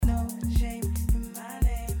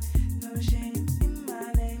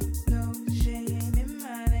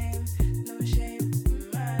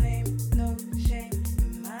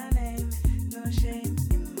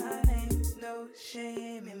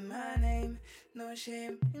No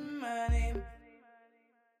shame in my name.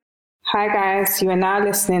 Hi guys, you are now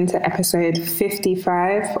listening to episode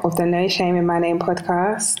 55 of the No Shame in My Name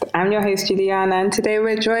podcast. I'm your host Juliana, and today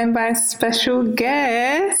we're joined by a special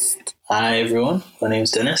guest. Hi everyone, my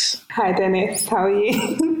name's Dennis. Hi Dennis, how are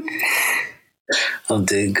you? I'm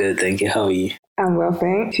doing good, thank you. How are you? I'm well,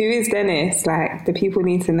 thanks. Who is Dennis? Like, the people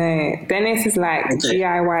need to know. Dennis is like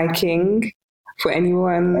DIY king for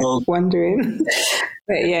anyone wondering.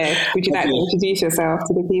 But yeah, would you like to introduce yourself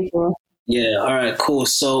to the people? Yeah, all right, cool.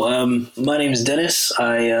 So my name is Dennis.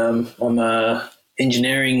 I'm a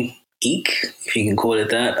engineering geek, if you can call it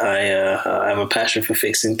that. I have a passion for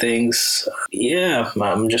fixing things. Yeah,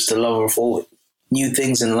 I'm just a lover of all new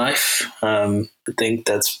things in life. I think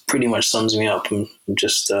that's pretty much sums me up. I'm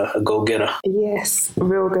just a go-getter. Yes,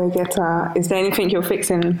 real go-getter. Is there anything you're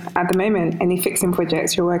fixing at the moment? Any fixing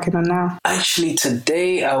projects you're working on now? Actually,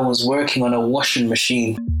 today I was working on a washing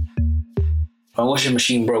machine. My washing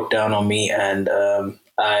machine broke down on me, and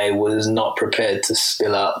I was not prepared to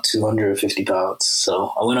spill out £250.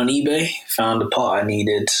 So I went on eBay, found the part I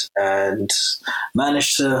needed, and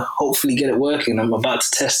managed to hopefully get it working. I'm about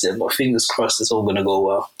to test it, but fingers crossed it's all going to go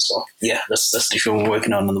well. So yeah, that's the thing we're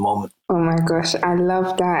working on at the moment. Oh my gosh, I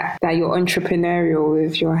love that you're entrepreneurial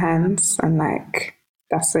with your hands, and like,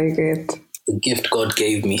 that's so good. The gift God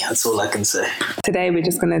gave me, that's all I can say. Today we're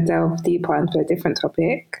just going to delve deeper into a different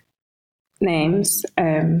topic. Names.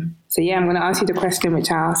 So yeah, I'm going to ask you the question which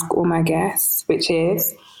I ask all my guests, which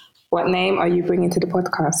is, what name are you bringing to the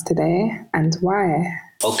podcast today and why?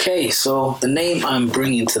 Okay, so the name I'm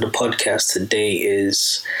bringing to the podcast today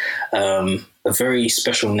is a very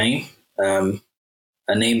special name,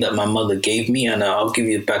 a name that my mother gave me, and I'll give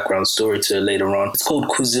you a background story to it later on. It's called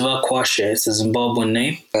Kuziva Kwashe. It's a Zimbabwean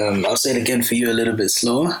name. I'll say it again for you a little bit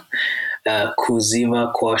slower.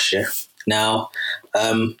 Kuziva Kwashe. Now,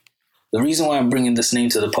 the reason why I'm bringing this name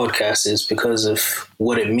to the podcast is because of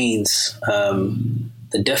what it means.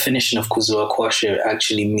 The definition of Kuziva Kwashe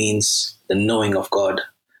actually means the knowing of God,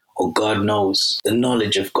 or God knows, the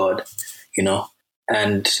knowledge of God, you know.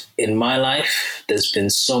 And in my life, there's been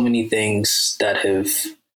so many things that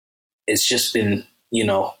it's just been, you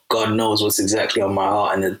know, God knows what's exactly on my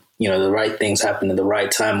heart, and the right things happen at the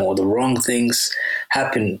right time, or the wrong things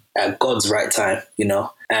happen at God's right time, you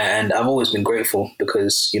know. And I've always been grateful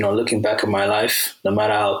because, you know, looking back at my life, no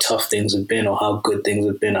matter how tough things have been or how good things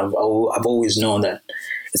have been, I've always known that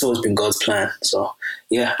it's always been God's plan. So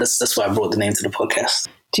yeah, that's why I brought the name to the podcast.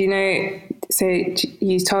 Do you know, so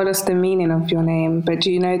you told us the meaning of your name, but do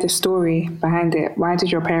you know the story behind it? Why did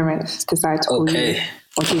your parents decide to call you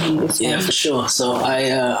or give you this name? Yeah, for sure. So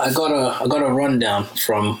I got a rundown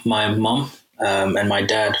from my mom and my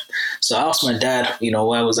dad. So I asked my dad, you know,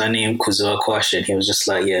 why was I named Kuziva Kwashe? And he was just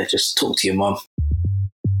like, yeah, just talk to your mom,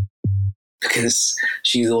 because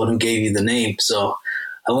she's the one who gave you the name. So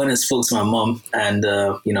I went and spoke to my mom, and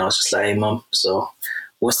I was just like, hey mom, so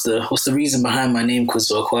what's the reason behind my name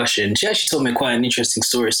Kuziva Kwashe? And she actually told me quite an interesting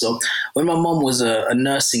story. So when my mom was a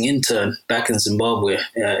nursing intern back in Zimbabwe,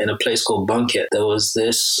 in a place called Banket, there was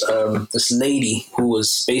this lady who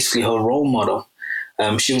was basically her role model.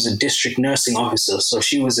 She was a district nursing officer, so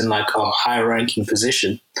she was in like a high-ranking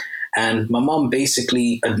position. And my mom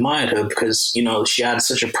basically admired her because, you know, she had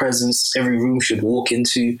such a presence. Every room she'd walk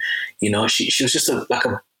into, you know, she was just a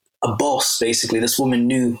boss, basically. This woman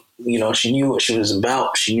knew, you know, she knew what she was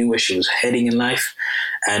about. She knew where she was heading in life.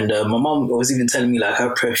 And my mom was even telling me, like,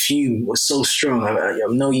 her perfume was so strong. I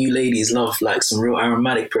know you ladies love, like, some real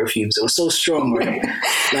aromatic perfumes. It was so strong, right?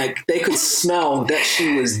 Like, they could smell that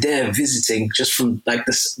she was there visiting just from, like,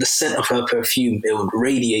 the scent of her perfume. It would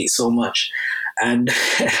radiate so much. And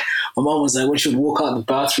my mom was like, when she would walk out the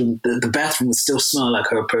bathroom, the bathroom would still smell like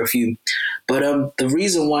her perfume. But the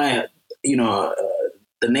reason why, you know,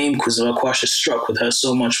 the name Kuziva Kwashe struck with her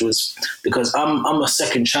so much was because I'm a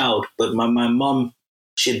second child, but my mom,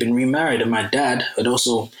 she had been remarried, and my dad had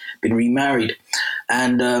also been remarried.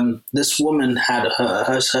 And this woman had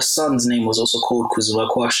her son's name was also called Kuziva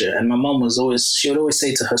Kwashe. And my mom she would always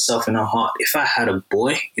say to herself in her heart, if I had a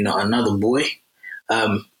boy, you know, another boy,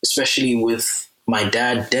 especially with my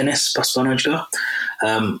dad, Dennis Paspanojka,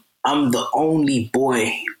 I'm the only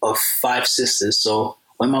boy of 5 sisters. So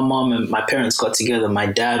when my mom and my parents got together, my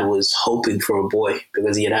dad was hoping for a boy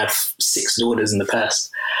because he had 6 daughters in the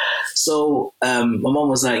past. So my mom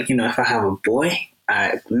was like, you know, if I have a boy,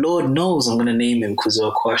 Lord knows I'm going to name him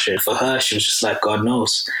Kuziva Kwashe. For her, she was just like, God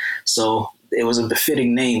knows. So it was a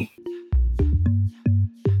befitting name.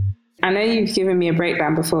 I know you've given me a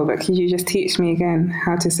breakdown before, but can you just teach me again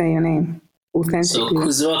how to say your name authentically? So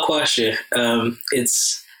Kuziva Kwashe,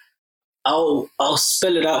 I'll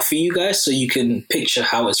spell it out for you guys so you can picture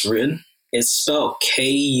how it's written. It's spelled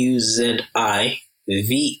Kuzivakawashe.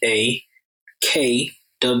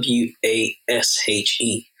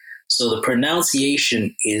 So the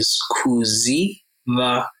pronunciation is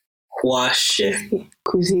Kuziva Kwashe.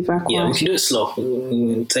 Kuziva Yeah, we Kwashe. can do it slow.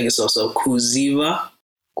 We can take it slow. So Kuziva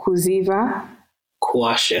Kuziva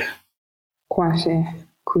Kwashe. Kwashe.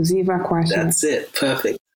 Kuziva Kwashe. That's it.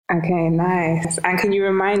 Perfect. Okay, nice. And can you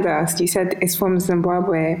remind us? You said it's from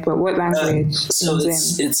Zimbabwe, but what language? So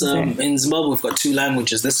is it's it? in Zimbabwe we've got two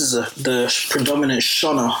languages. This is the predominant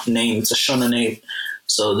Shona name. It's a Shona name.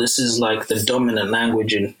 So this is like the dominant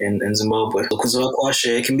language in Zimbabwe. So Kuziva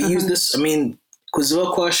Kwashe, it can be used this. I mean,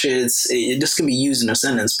 Kuziva Kwashe, this can be used in a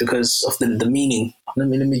sentence because of the meaning. Let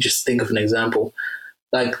me just think of an example.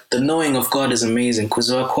 Like the knowing of God is amazing.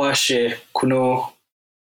 Kuziva Kwashe kuno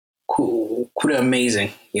amazing,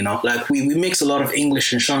 you know, like we mix a lot of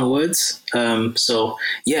English and Shona words. So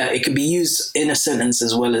yeah, it could be used in a sentence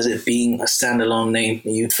as well as it being a standalone name.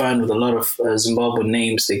 You'd find with a lot of Zimbabwean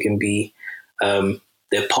names, they can be,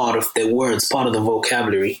 they're part of their words, part of the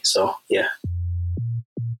vocabulary. So yeah.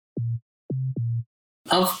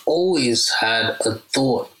 I've always had a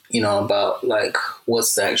thought, you know, about like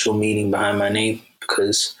what's the actual meaning behind my name,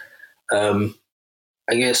 because I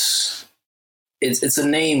guess it's a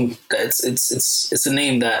name that it's a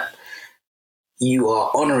name that you are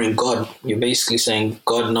honoring God. You're basically saying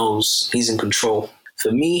God knows, He's in control.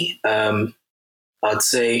 For me, I'd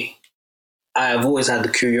say I've always had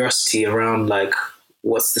the curiosity around like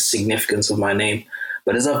what's the significance of my name.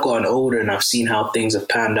 But as I've gotten older and I've seen how things have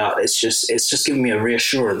panned out, it's just giving me a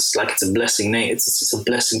reassurance. Like it's a blessing name. It's a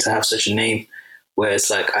blessing to have such a name where it's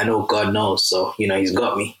like I know God knows, so you know He's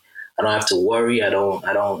got me. I don't have to worry.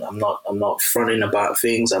 I'm not fronting about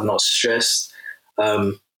things. I'm not stressed.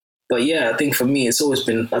 But yeah, I think for me, it's always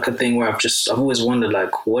been like a thing where I've always wondered,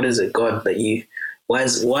 like, what is it, God, that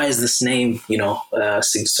why is this name, you know,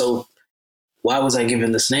 so why was I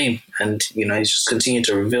given this name? And, you know, He's just continued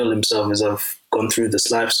to reveal Himself as I've gone through this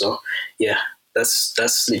life. So yeah, that's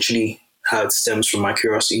literally how it stems from my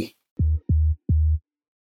curiosity.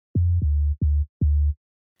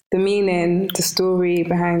 The meaning, the story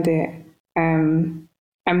behind it.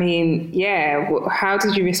 I mean, yeah. How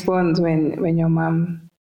did you respond when your mum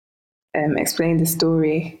explained the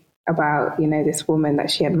story about, you know, this woman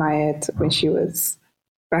that she admired when she was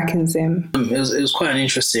back in Zim? It was quite an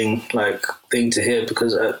interesting like thing to hear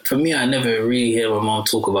because for me, I never really hear my mom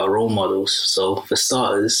talk about role models. So for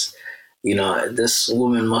starters, you know, this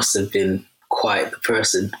woman must have been quite the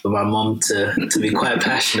person for my mom to be quite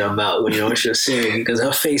passionate about when, you know, what she was saying, because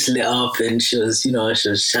her face lit up and she was, you know, she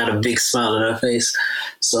had a big smile on her face.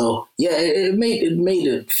 So yeah, it made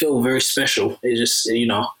it feel very special. It just, you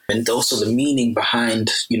know, and also the meaning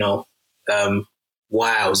behind, you know,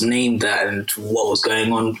 why I was named that and what was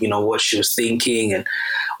going on, you know, what she was thinking and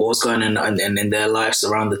what was going on in their lives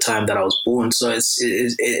around the time that I was born. So I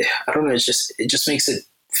don't know, it just makes it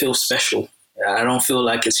feel special. I don't feel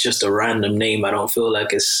like it's just a random name. I don't feel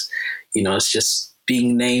like it's, you know, it's just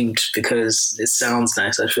being named because it sounds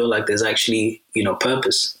nice. I feel like there's actually, you know,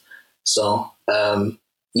 purpose. So,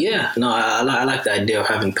 yeah, no, I like the idea of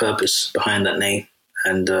having purpose behind that name.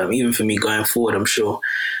 And even for me going forward, I'm sure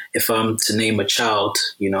if I'm to name a child,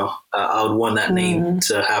 you know, I would want that name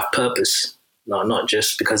to have purpose, not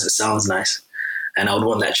just because it sounds nice. And I would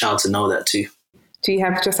want that child to know that too. Do you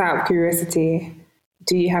have, just out of curiosity,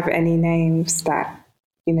 do you have any names that,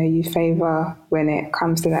 you know, you favour when it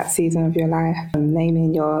comes to that season of your life,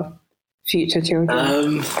 naming your future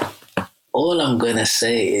children? All I'm going to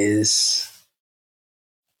say is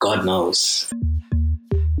God knows.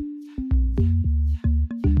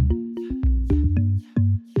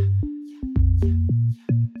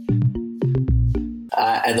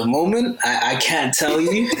 At the moment, I can't tell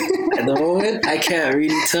you. At the moment, I can't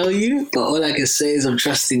really tell you. But all I can say is I'm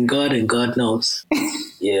trusting God, and God knows.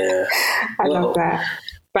 Yeah, I love that.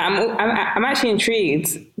 But I'm actually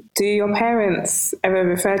intrigued. Do your parents ever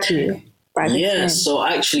refer to you by this name? So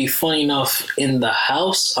actually, funny enough, in the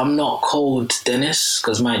house, I'm not called Dennis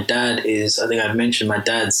because my dad is, I think I mentioned my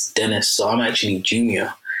dad's Dennis, so I'm actually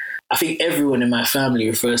Junior. I think everyone in my family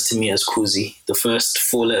refers to me as Kuzi, the first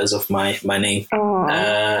four letters of my name.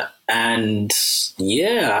 And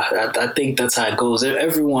yeah, I think that's how it goes.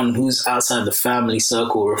 Everyone who's outside the family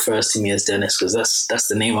circle refers to me as Dennis because that's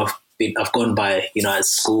the name I've gone by, you know, at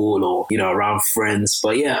school or, you know, around friends.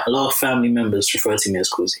 But yeah, a lot of family members refer to me as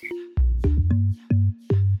Kuzi.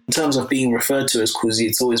 In terms of being referred to as Kuzi,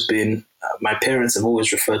 it's always been, my parents have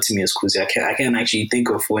always referred to me as Kuzi. I can't actually think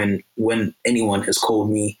of when anyone has called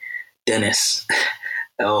me Dennis.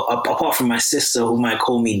 apart from my sister, who might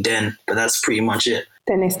call me Den, but that's pretty much it.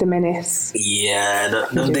 Dennis the Menace. Yeah,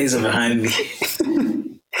 those days are behind me.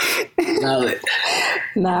 Now it.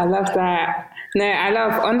 No, I love that. No, I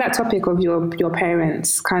love, on that topic of your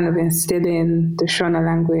parents kind of instilling the Shona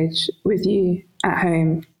language with you at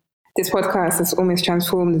home. This podcast has almost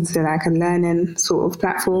transformed into like a learning sort of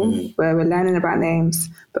platform where we're learning about names,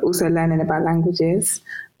 but also learning about languages.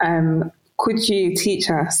 Could you teach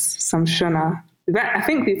us some Shona? I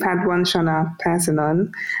think we've had one Shona person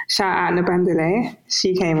on. Shout out Nabandele.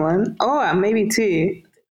 She came on. Oh, maybe two.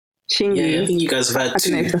 Shingi. Yeah, I think you guys have had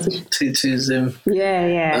two Zim.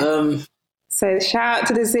 Yeah. So shout out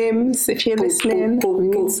to the Zims if you're listening. We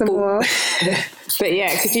need some more. But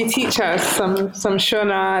yeah, could you teach us some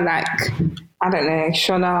Shona, like, I don't know,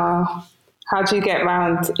 Shona, how do you get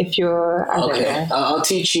around if you're, I don't know. I'll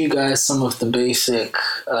teach you guys some of the basic,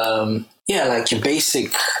 like your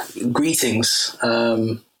basic greetings,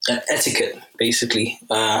 etiquette, basically,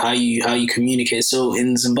 how you communicate. So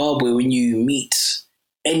in Zimbabwe, when you meet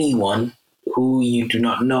anyone who you do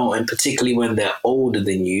not know, and particularly when they're older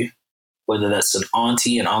than you, whether that's an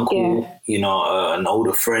auntie, an uncle, an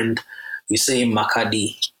older friend, you say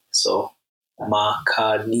Makadi. So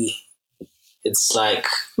Makadi. It's like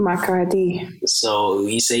Makadi. So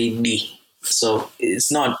you say D. So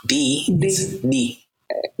it's not D, it's D.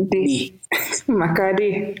 D.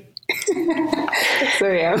 Makadi.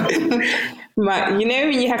 Sorry, you know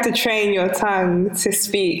when you have to train your tongue to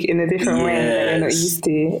speak in a different way that you're not used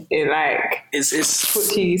to, it's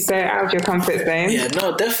puts you so out of your comfort zone. Yeah,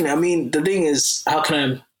 no, definitely. I mean, the thing is,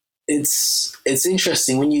 it's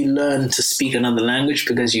interesting when you learn to speak another language,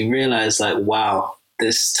 because you realize, like, wow,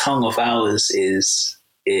 this tongue of ours is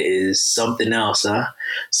something else, huh?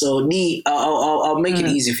 So D, I'll make it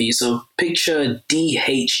easy for you. So picture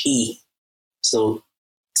DHE. So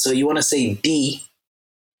you want to say D,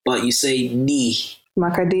 but you say D.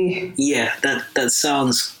 Makadi. Yeah, that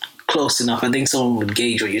sounds close enough. I think someone would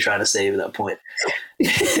gauge what you're trying to say at that point.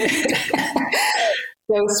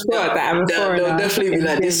 They'll spot that I'm a foreigner. They'll definitely be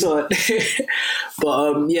like this one.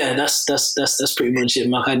 But that's pretty much it.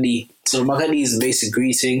 Makadi. So Makadi is the basic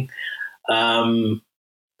greeting.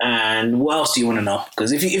 And what else do you want to know?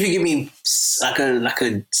 Because if you give me like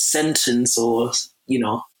a sentence, or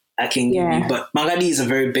I can give you. But Makadi is a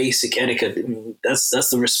very basic etiquette. That's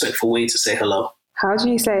the respectful way to say hello. How do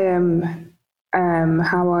you say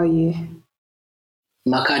how are you?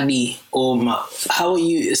 Makadi or how are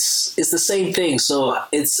you? It's the same thing. So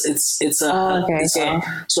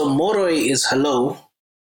so Moroi is hello.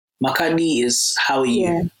 Makadi is how are you?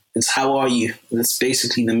 Yeah. It's how are you? That's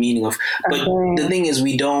basically the meaning of. But the thing is,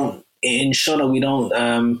 we don't in Shona. We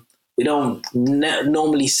don't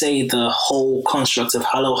normally say the whole construct of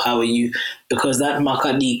hello, how are you? Because that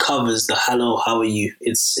Makadi covers the hello, how are you?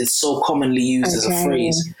 It's so commonly used as a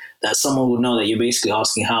phrase that someone would know that you're basically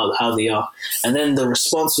asking how they are. And then the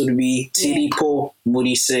response would be Tiripo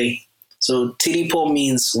Murise. So Tiripo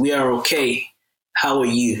means we are okay. How are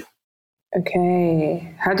you?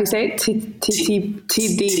 Okay. How do you say it?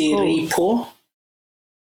 Tiripo.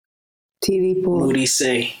 Tiripo.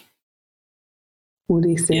 Murise.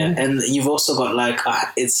 Yeah, and you've also got like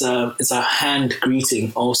it's a hand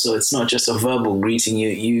greeting. Also, it's not just a verbal greeting.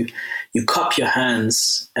 You cup your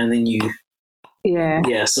hands and then you.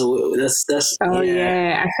 Yeah. So that's.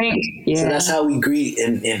 I think. Yeah. So that's how we greet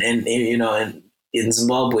in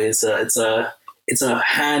Zimbabwe. It's a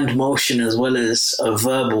hand motion as well as a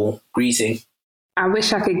verbal greeting. I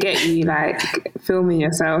wish I could get you like filming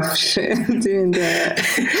yourself doing the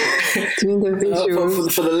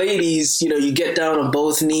visuals. For the ladies, you get down on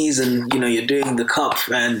both knees and you're doing the cup,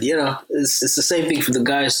 and it's the same thing for the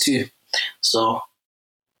guys too. So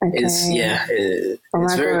it's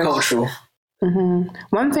very cultural. Mm-hmm.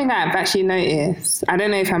 One thing I've actually noticed, I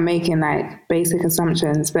don't know if I'm making like basic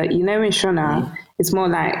assumptions, but in Shona, it's more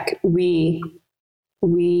like we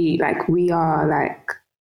are like.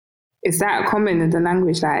 Is that common in the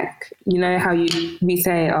language? Like, how we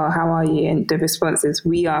say, oh, how are you? And the response is,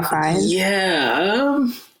 we are fine. Yeah,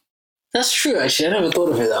 that's true, actually. I never thought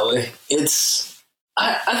of it that way.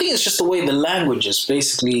 I think it's just the way the language is,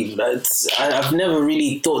 basically. I've never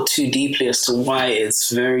really thought too deeply as to why it's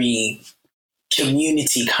very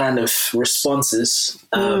community kind of responses.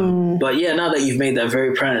 But yeah, now that you've made that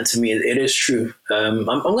very apparent to me, it is true. I'm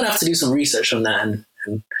going to have to do some research on that and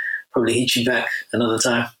probably hit you back another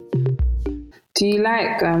time. Do you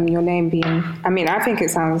like your name being... I mean, I think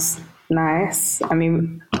it sounds nice. I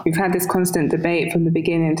mean, we've had this constant debate from the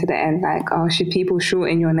beginning to the end, like, oh, should people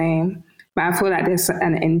shorten your name? But I feel like there's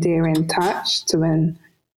an endearing touch to when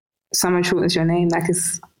someone shortens your name. Like,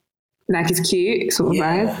 it's Like it's cute sort of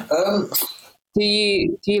vibe. Do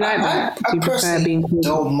you like that? Do you prefer being called?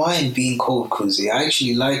 Don't mind being called Kuzi. I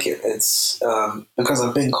actually like it. It's because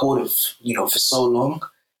I've been called it, for so long.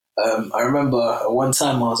 I remember one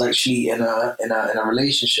time I was actually in a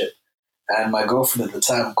relationship, and my girlfriend at the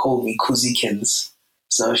time called me Kuzikins.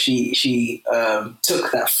 So she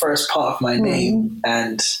took that first part of my name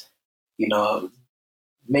and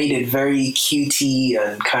made it very cutie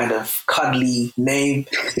and kind of cuddly name.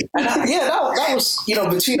 And that was,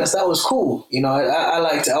 between us, that was cool. I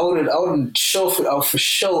liked it. I wouldn't I would for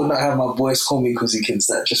sure not have my boys call me Kuzikins.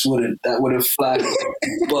 That wouldn't fly.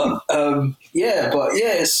 But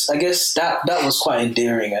I guess that was quite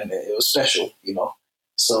endearing and it was special,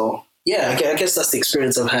 So yeah, I guess that's the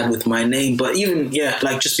experience I've had with my name. But even,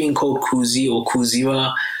 like just being called Kuzi or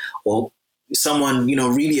Kuziwa or someone,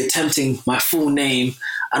 really attempting my full name,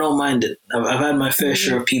 I don't mind it. I've had my fair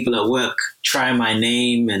share of people at work try my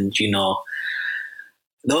name, and the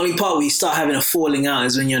only part where you start having a falling out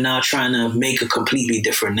is when you're now trying to make a completely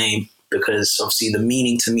different name, because obviously the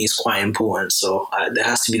meaning to me is quite important. So there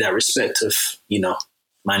has to be that respect of,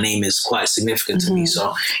 my name is quite significant to me.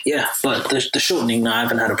 So yeah, but the shortening, no, I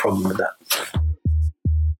haven't had a problem with that.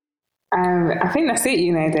 I think that's it,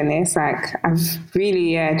 Dennis. Like I've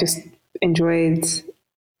really just enjoyed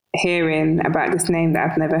hearing about this name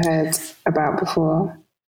that I've never heard about before,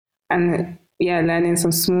 and learning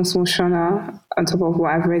some small Shona on top of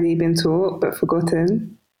what I've already been taught but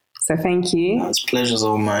forgotten. So thank you. It's pleasure's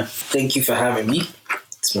all mine. Thank you for having me.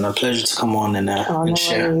 It's been a pleasure to come on and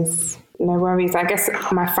share. No worries. I guess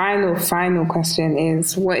my final question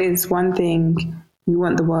is, what is one thing you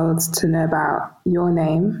want the world to know about your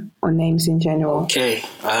name or names in general? Okay.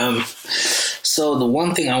 So the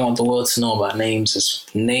one thing I want the world to know about names is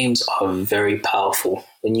names are very powerful.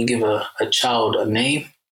 When you give a child a name,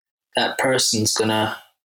 that person's going to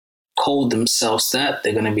call themselves that.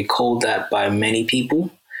 They're going to be called that by many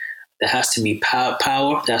people. There has to be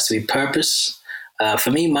power. There has to be purpose.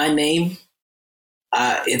 For me, my name,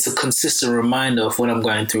 it's a consistent reminder of when I'm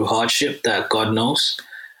going through hardship that God knows.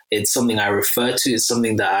 It's something I refer to. It's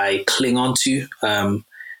something that I cling on to.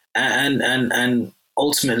 And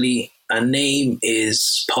ultimately, a name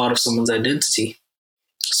is part of someone's identity.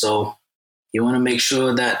 So you want to make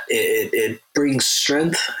sure that it brings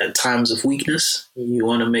strength at times of weakness. You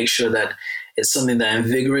want to make sure that it's something that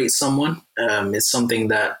invigorates someone. It's something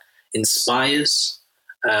that inspires.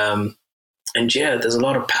 And there's a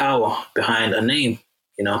lot of power behind a name,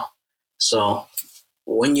 So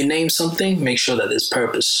when you name something, make sure that there's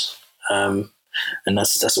purpose. And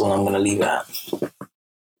that's all I'm going to leave it at.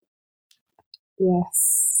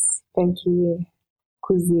 Yes. Thank you,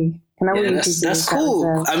 Kuzi. That's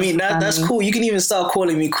cool. I mean, that's cool. You can even start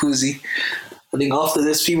calling me Kuzi. I think after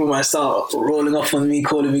this, people might start rolling off on me,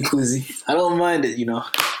 calling me Kuzi. I don't mind it,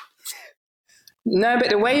 No, but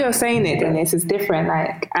the way you're saying it, Dennis, is different.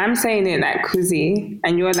 Like, I'm saying it like Kuzi,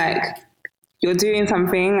 and you're like, you're doing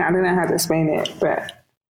something. I don't know how to explain it, but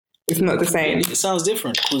it's not the same. It sounds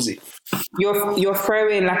different, Kuzi. You're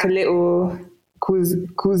throwing like a little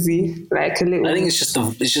Kuzi, like a little. I think it's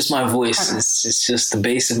just my voice. It's just the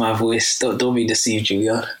bass of my voice. Don't be deceived,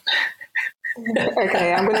 Juliana.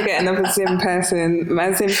 Okay, I'm gonna get another Zim person,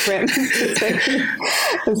 my Zim friend,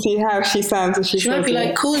 and see how she sounds. If she might be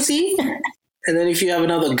like Kuzi, and then if you have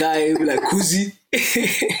another guy, it'll be like Kuzi.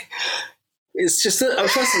 It's just the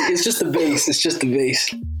bass. It's just the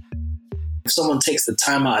bass. If someone takes the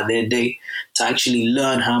time out of their day to actually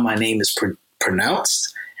learn how my name is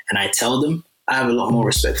pronounced, and I tell them, I have a lot more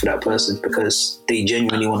respect for that person because they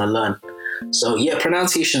genuinely want to learn. So yeah,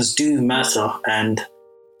 pronunciations do matter. And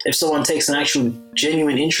if someone takes an actual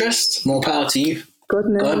genuine interest, more power to you. God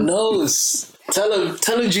knows. Tell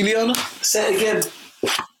her, Juliana. Say it again.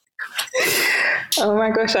 Oh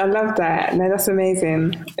my gosh, I love that. No, that's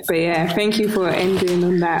amazing. But yeah, thank you for ending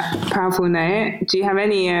on that powerful note. Do you have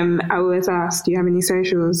any, I always ask, do you have any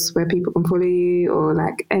socials where people can follow you or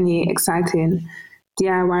like any exciting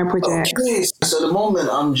DIY projects? Okay, so at the moment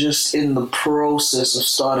I'm just in the process of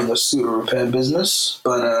starting a scooter repair business,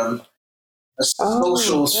 but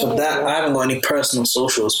socials for that, I haven't got any personal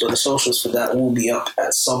socials, but the socials for that will be up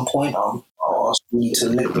at some point. I'll ask you to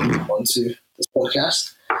link them onto this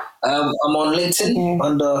podcast. I'm on LinkedIn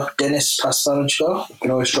under Dennis Pasanojka. You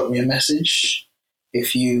can always drop me a message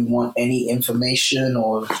if you want any information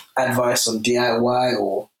or advice on DIY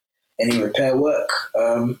or any repair work.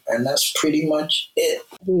 And that's pretty much it.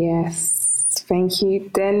 Yes. Thank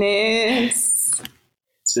you, Dennis.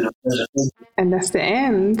 It's been a pleasure. And that's the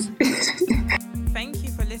end. Thank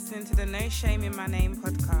you for listening to the No Shame in My Name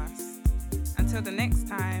podcast. Until the next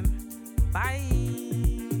time, bye.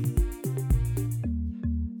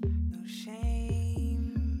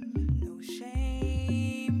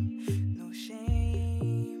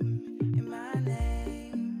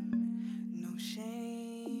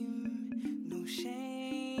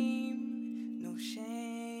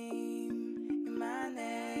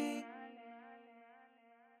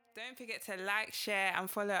 Don't forget to like, share and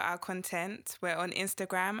follow our content. We're on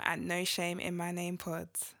Instagram at No Shame in My Name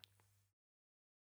Pods.